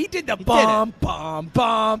he did man, it. he did the He did bum, it. bum,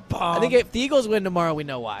 bum, bum. I think if the Eagles win tomorrow, we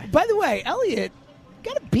know why. By the way, Elliot,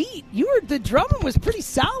 got a beat. The drumming was pretty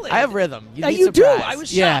solid. I have rhythm. You'd be you do. surprised. I was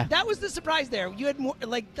shocked. Yeah. That was the surprise there. You had more, that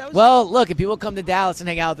was. Well, look, if people come to Dallas and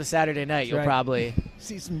hang out this Saturday night, you'll right. probably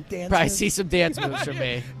see some dance. probably moves. see some dance moves from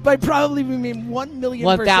me. By probably we mean 1,000,000%.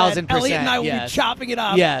 1,000%, Elliot and I will yes. be chopping it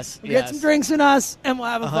up. Yes, We'll get some drinks in us, and we'll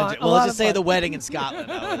have a fun. Well, let's just say the wedding in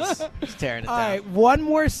Scotland. I was just tearing it All down. right, one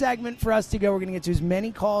more segment for us to go. We're going to get to as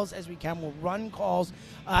many calls as we can. We'll run calls.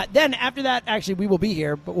 Then after that, actually, we will be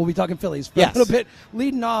here, but we'll be talking Phillies for a little bit.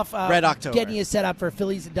 Leading off, Red October. getting you set up for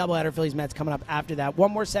Phillies doubleheader, Phillies Mets coming up after that. One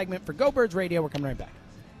more segment for Go Birds Radio. We're coming right back.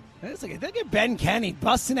 Look at Ben Kenny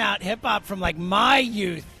busting out hip hop from my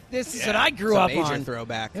youth. This is what I grew up major on.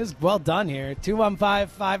 throwback. It was well done here.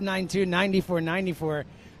 215-592-9494.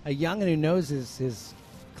 A youngin' who knows his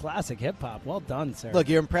classic hip hop. Well done, sir. Look,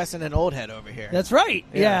 you're impressing an old head over here. That's right.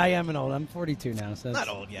 Yeah. Yeah, I am an old. I'm 42 now. So Not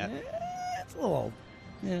old yet. It's a little old.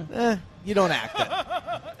 Yeah. You don't act it.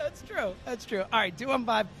 That's true. That's true. All right,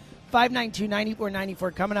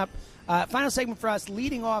 215-592-9494 coming up. Final segment for us.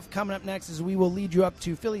 Leading off coming up next is we will lead you up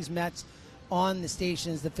to Phillies Mets on the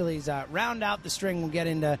stations. The Phillies round out the string. We'll get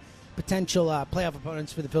into potential playoff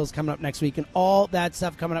opponents for the Phillies coming up next week and all that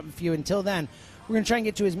stuff coming up in a few. Until then, we're going to try and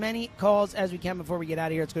get to as many calls as we can before we get out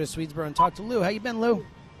of here. Let's go to Swedesboro and talk to Lou. How you been, Lou?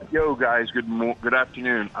 Yo, guys, good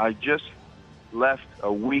afternoon. I just left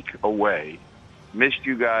a week away. Missed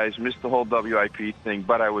you guys, missed the whole WIP thing,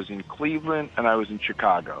 but I was in Cleveland and I was in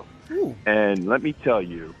Chicago. Ooh. And let me tell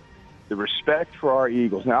you, the respect for our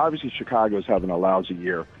Eagles. Now, obviously, Chicago's having a lousy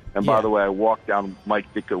year. And by the way, I walked down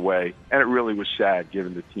Mike Ditka way, and it really was sad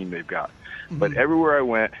given the team they've got. Mm-hmm. But everywhere I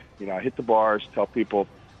went, I hit the bars, tell people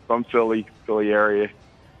from Philly area,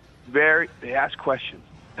 they ask questions.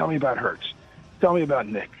 Tell me about Hurts. Tell me about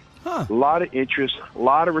Nick. A lot of interest, a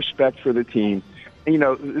lot of respect for the team. And,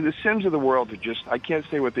 the Sims of the world are just, I can't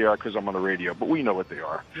say what they are because I'm on the radio, but we know what they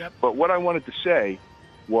are. Yep. But what I wanted to say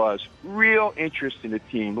was real interest in the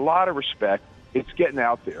team, a lot of respect. It's getting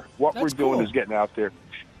out there. What we're doing is getting out there.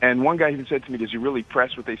 And one guy even said to me, does he really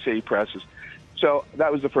press what they say he presses? So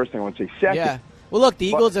that was the first thing I want to say. Second. Yeah. Well, look, the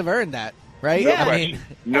Eagles have earned that, right? Yeah.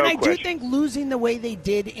 I do think losing the way they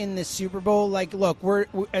did in the Super Bowl, look, we're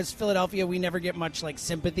as Philadelphia, we never get much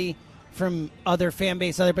sympathy from other fan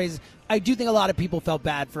base, other places. I do think a lot of people felt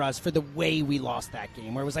bad for us for the way we lost that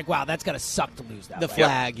game, where it was wow, that's got to suck to lose that. The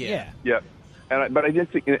flag, yeah. But I did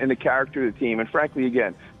think in the character of the team, and frankly,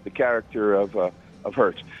 again, the character of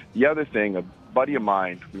Hurts. The other thing, a buddy of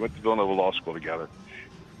mine, we went to Villanova Law School together.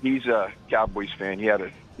 He's a Cowboys fan. He had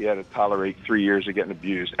to tolerate 3 years of getting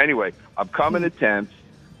abused. Anyway, I'm coming the 10th.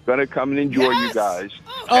 Going to come and enjoy you guys.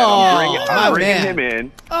 I'm bringing him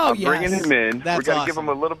in. Bringing him in. That's We're going to awesome. give him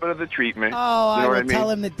a little bit of the treatment. I will tell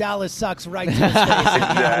him that Dallas sucks right to his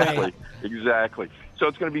face. Exactly. So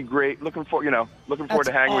it's going to be great. Looking forward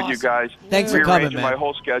to hanging with you guys. Thanks for coming, man. My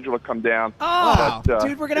whole schedule to come down.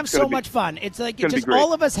 Dude, we're going to have so much fun. It's just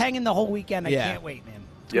all of us hanging the whole weekend. I can't wait, man.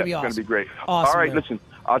 It's going to be awesome. It's going to be great. Awesome, all right, man. listen.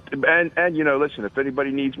 Listen, if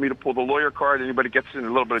anybody needs me to pull the lawyer card, anybody gets in a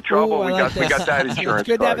little bit of trouble, we got that insurance It's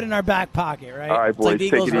good to have card. it in our back pocket, right? All right, boys, it's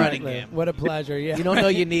like the Eagles running game. What a pleasure, yeah. You don't know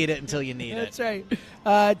you need it until you need That's it.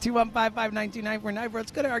 right. 215-592-9494.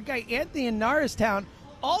 Let's go to our guy, Anthony in Norristown,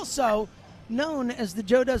 also known as the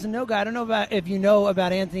Joe Doesn't Know guy. I don't know if you know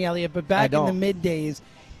about Anthony Elliott, but back in the mid-days,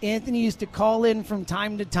 Anthony used to call in from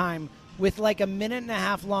time to time with a minute and a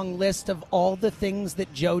half long list of all the things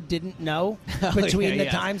that Joe didn't know between the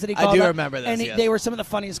times that he called I do up. remember this, And they were some of the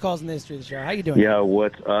funniest calls in the history of the show. How you doing? Yo,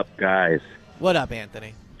 what's up, guys? What up,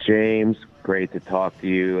 Anthony? James, great to talk to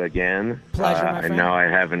you again. Pleasure, my friend. I know I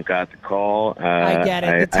haven't got the call. I get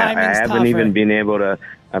it. The timing's I haven't tougher. even been able to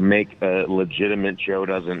make a legitimate Joe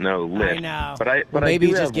Doesn't Know list. I know. But maybe I do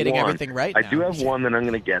he's just have getting one. everything right I now. do have one that I'm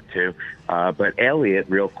going to get to. But Elliot,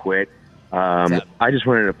 real quick, I just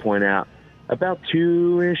wanted to point out, about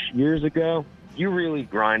 2-ish years ago, you really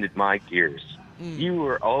grinded my gears. You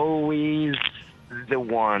were always the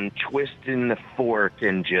one twisting the fork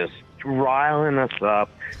and just riling us up.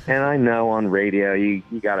 And I know on radio you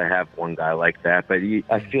got to have one guy like that, but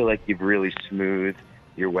I feel like you've really smoothed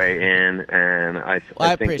your way in, and I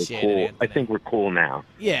think appreciate we're cool. it, I think we're cool now.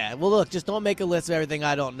 Yeah, well, look, just don't make a list of everything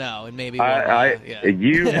I don't know, and maybe You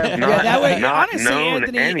have not, that way, not honestly, known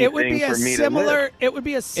Anthony, anything it would be for a me similar. to It would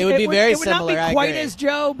be a. It would be very It would similar, not I be quite agree. as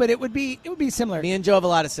Joe, but it would be similar. Me and Joe have a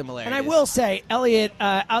lot of similarities. And I will say, Elliot,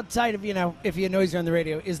 outside of if he knows you're on the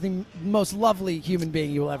radio, is the most lovely human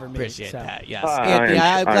being you will ever meet. Appreciate that. Yes, Anthony,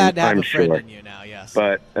 I'm glad to have a friend sure. in you now. Yes,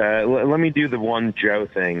 But let me do the one Joe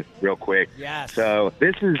thing real quick. Yes. So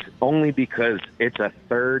this is only because it's a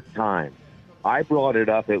third time. I brought it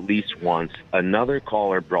up at least once. Another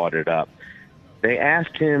caller brought it up. They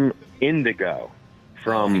asked him indigo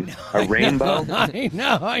from a rainbow.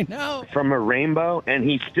 I know. From a rainbow, and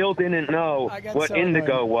he still didn't know what so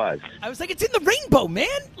indigo was. I was like, it's in the rainbow, man.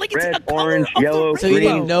 Like it's Red, a color orange, of yellow, the So you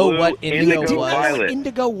rainbow. didn't know blue, what indigo indigo, was? violet. What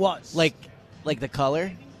indigo was. like the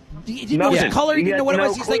color. You didn't know Nothing. his color. You He didn't know had what it no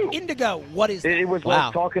was. He's like, clue. indigo. What is that? It was Wow.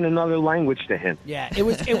 like talking another language to him. Yeah, it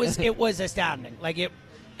was astounding.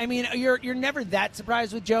 I mean, you're never that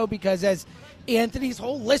surprised with Joe because as Anthony's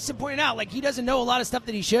whole list of pointing out, he doesn't know a lot of stuff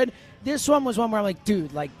that he should. This one was one where I'm like,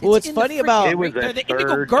 dude, What's funny about It was the a Indigo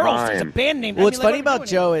third Girls is a time. band name. What's funny what are we about doing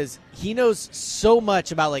Joe is he knows so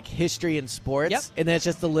much about history and sports, Yep. and then it's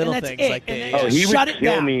just the little And that's things it. like And the. then- Oh, he Shut would it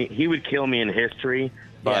kill down. me. He would kill me in history,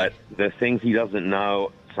 but the things he doesn't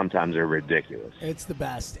know sometimes are ridiculous. It's the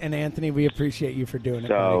best. And Anthony, we appreciate you for doing it.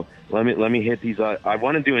 So let me hit these. I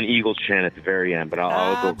want to do an Eagles chant at the very end, but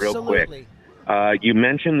I'll go real quick. Absolutely. You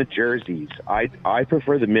mentioned the jerseys. I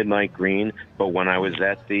prefer the midnight green, but when I was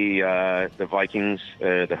at the Vikings,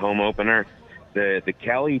 the home opener, the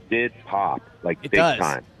Kelly did pop It big does.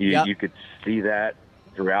 time. Yep. You could see that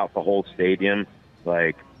throughout the whole stadium,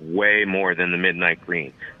 way more than the midnight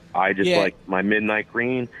green. I just like my midnight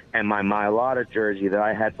green and my Mailata jersey that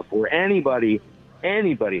I had before anybody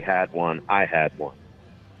had one. I had one.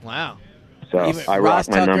 Wow. So Even I Ross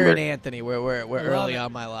rock my Tucker number. and Anthony, we're early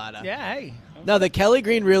on my Lotta. Yeah, hey. No, the Kelly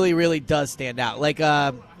Green really, really does stand out. Like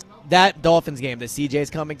that Dolphins game that CJ's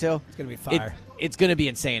coming to, it's gonna be fire. It's gonna be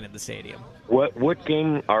insane in the stadium. What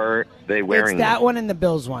game are they wearing? It's that one and the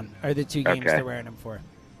Bills one are the two games Okay. they're wearing them for.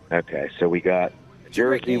 Okay, so we got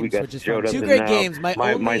Jersey, we got which is Joe fun. Two doesn't great know.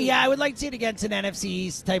 games. Yeah, I would like to see it against an NFC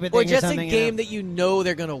East type of thing Or just a something. game that you know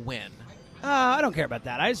they're gonna win. I don't care about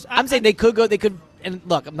that. I'm saying they could go. They could. And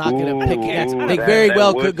look, I'm not going to pick against. They that- very that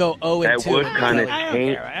well would- could go 0-2. That would kind of I don't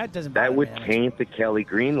taint. care. That doesn't That bother would me. taint the Kelly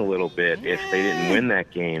Green a little bit if they didn't win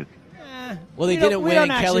that game. Well, they We don't- didn't we win don't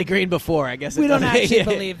Kelly actually- Green before. I guess We it don't doesn't- actually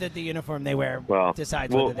believe that the uniform they wear Well,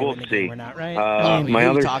 decides we'll, whether they we'll win the see. game or not, right? My who you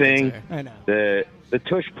other talking thing, to? I know. the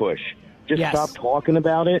tush push. Just Yes. stop talking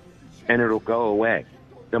about it, and it'll go away.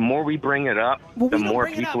 The more we bring it up, Well, the we don't more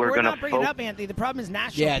bring it up. people are We're going not to bringing it focus. up, Anthony. The problem is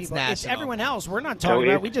national Yeah, it's people. It's national. everyone else. We're not So talking about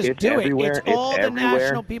it. it's- We just it's do everywhere. it. It's It's all the everywhere.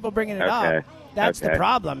 national people bringing it Okay. up. That's the Okay.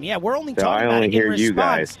 problem. Yeah, we're only So talking I about only it hear in you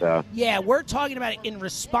response. guys, so. Yeah, we're talking about it in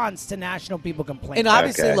response to national people complaining. And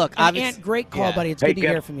obviously, Okay. look, And obviously, Ant, great call, yeah. buddy. It's Hey, good to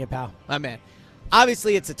get- hear from you, pal. My man.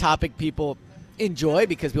 Obviously, it's a topic people enjoy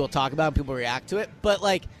because people talk about it and people react to it. But,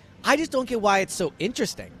 like, I just don't get why it's so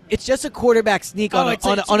interesting. It's just a quarterback sneak on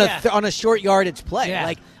a short yardage play. Yeah.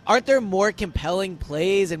 Like, aren't there more compelling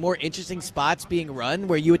plays and more interesting spots being run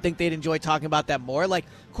where you would think they'd enjoy talking about that more? Like,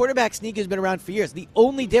 quarterback sneak has been around for years. The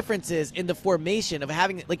only difference is in the formation of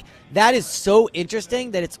having, like, that is so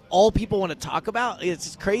interesting that it's all people want to talk about. It's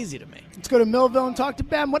just crazy to me. Let's go to Millville and talk to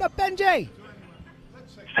Ben. What up, Ben J?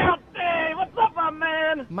 Hey, what's up, my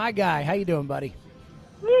man? My guy. How you doing, buddy?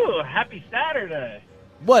 Woo, happy Saturday.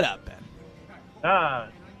 What up, Ben?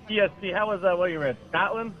 ESP, how was that? What you were at,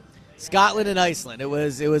 Scotland? Scotland and Iceland. It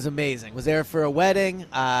was amazing. Was there for a wedding.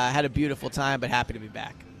 Had a beautiful time, but happy to be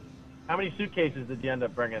back. How many suitcases did you end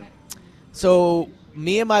up bringing? So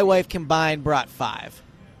me and my wife combined brought 5.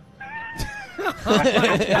 Oh,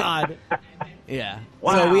 my God. Yeah.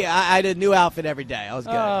 Wow. So I had a new outfit every day. I was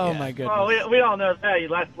good. Oh, yeah. my goodness. Well, we all know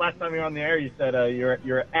that. Last time you were on the air, you said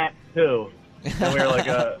you're at 2. And we were like,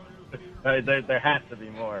 there has to be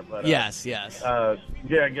more. But Yes. yeah,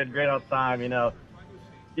 good, great all the time. You know,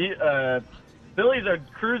 Phillies are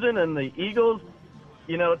cruising, and the Eagles.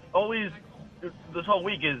 You know, it's always this whole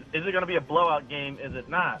week is it going to be a blowout game? Is it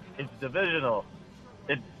not? It's divisional.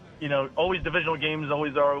 It's always divisional games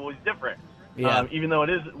are always different. Yeah. Even though it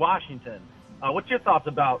is Washington. What's your thoughts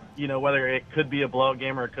about whether it could be a blowout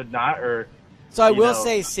game or it could not? Or So I will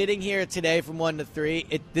say, sitting here today from 1 to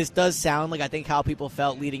 3, this does sound like I think how people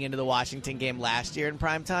felt leading into the Washington game last year in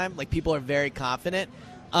primetime. Like, people are very confident.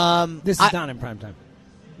 This is not in primetime.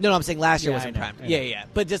 No, I'm saying last year Yeah, was I in know, prime. I know. Yeah.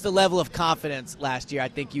 But just the level of confidence last year, I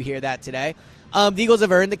think you hear that today. The Eagles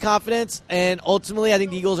have earned the confidence, and ultimately I think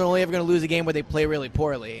the Eagles are only ever going to lose a game where they play really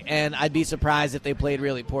poorly, and I'd be surprised if they played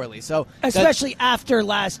really poorly. So Especially after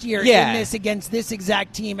last year Yeah. in this against this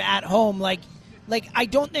exact team at home. Like I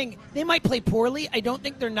don't think they might play poorly. I don't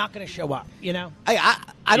think they're not going to show up. I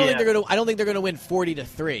I don't think they're going to. I don't think they're going to win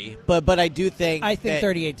 40-3. But I do think. I think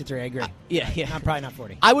that- 38-3. I agree. Yeah. Probably not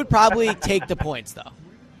 40. I would probably take the points though.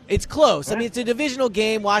 It's close. I mean, it's a divisional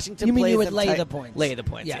game. Washington. You mean plays you would them lay tight- the points? Lay the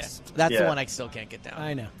points. Yes. Yeah. That's the Yeah. one I still can't get down.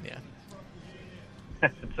 I know. Yeah.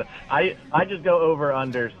 I just go over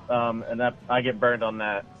unders, and that I get burned on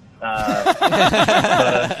that.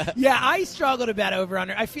 Yeah, I struggle to bet over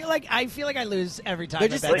under. I feel like I lose every time. They're I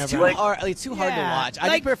just bet it's over too hard. It's too hard to Yeah, watch. I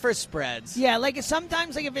like- just prefer spreads. Yeah, like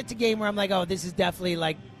sometimes if it's a game where I'm like, oh, this is definitely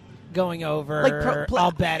like going over. Like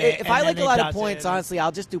I'll bet it. If and I then like a it lot of doesn't. points, honestly,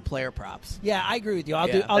 I'll just do player props. Yeah, I agree with you. I'll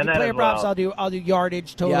Yeah. do And that player as props. well. I'll do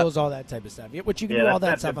yardage totals, all that type of stuff. Yeah, which you can do all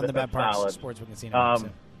that stuff on the Bet Parks solid. Sportsbook Casino.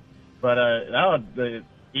 But no, the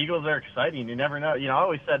Eagles are exciting. You never know. I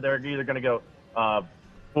always said they're either going to go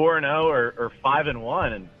 4-0 or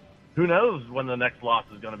 5-1, and who knows when the next loss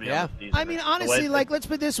is going to be on the season. I mean, honestly, let's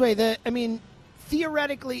put it this way: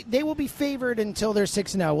 theoretically, they will be favored until they're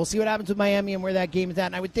 6-0. We'll see what happens with Miami and where that game is at.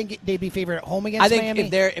 And I would think they'd be favored at home against I think Miami. if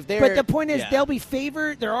they're but the point is, yeah. they'll be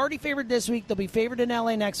favored. They're already favored this week. They'll be favored in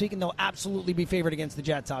LA next week, and they'll absolutely be favored against the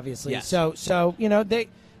Jets. Obviously, Yes. so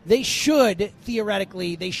they should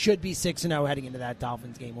theoretically be 6-0 heading into that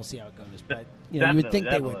Dolphins game. We'll see how it goes, but you would think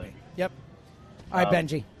they would be. Yep. All right,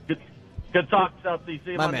 Benji. Good talk, South DC.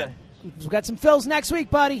 My Monday. man. We've got some Phils next week,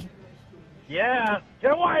 buddy. Yeah,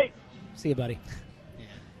 get away. See you, buddy.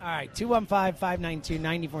 All right,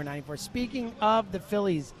 215-592-9494. Speaking of the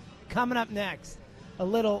Phillies, coming up next, a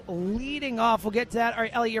little leading off. We'll get to that. All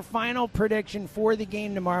right, Elliot, your final prediction for the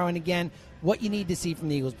game tomorrow, and again, what you need to see from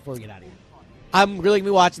the Eagles before we get out of here. I'm really going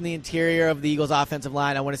to be watching the interior of the Eagles' offensive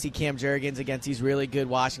line. I want to see Cam Jurgens against these really good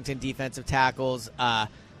Washington defensive tackles.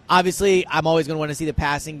 Obviously, I'm always going to want to see the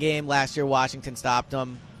passing game. Last year, Washington stopped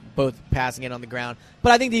them, both passing it on the ground.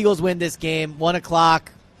 But I think the Eagles win this game. 1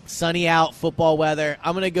 o'clock, sunny out, football weather.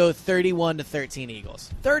 I'm going to go 31-13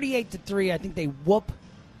 Eagles. 38-3. I think they whoop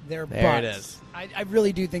their butts. There it is. I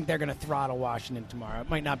really do think they're going to throttle Washington tomorrow. It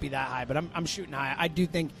might not be that high, but I'm shooting high.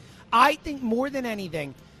 I think more than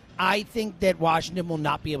anything, I think that Washington will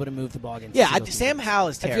not be able to move the ball against the Eagles. Sam Howell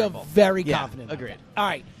is terrible. I feel very confident. Agreed. All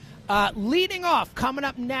right. Leading off, coming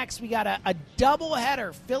up next, we got a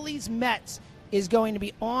doubleheader. Phillies-Mets is going to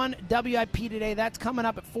be on WIP today. That's coming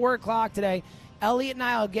up at 4 o'clock today. Elliot and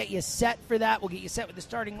I will get you set for that. We'll get you set with the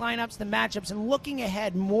starting lineups, the matchups, and looking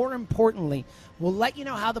ahead, more importantly, we'll let you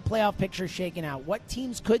know how the playoff picture is shaking out. What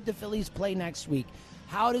teams could the Phillies play next week?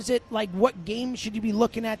 How does it, what games should you be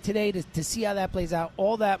looking at today to see how that plays out?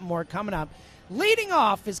 All that and more coming up. Leading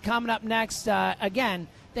off is coming up next. Again,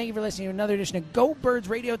 thank you for listening to another edition of Go Birds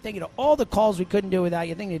Radio. Thank you to all the calls we couldn't do without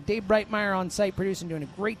you. Thank you to Dave Breitmeyer on site producing, doing a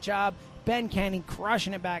great job. Ben Kenny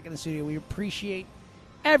crushing it back in the studio. We appreciate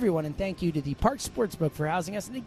everyone, and thank you to the Park Sportsbook for housing us, and the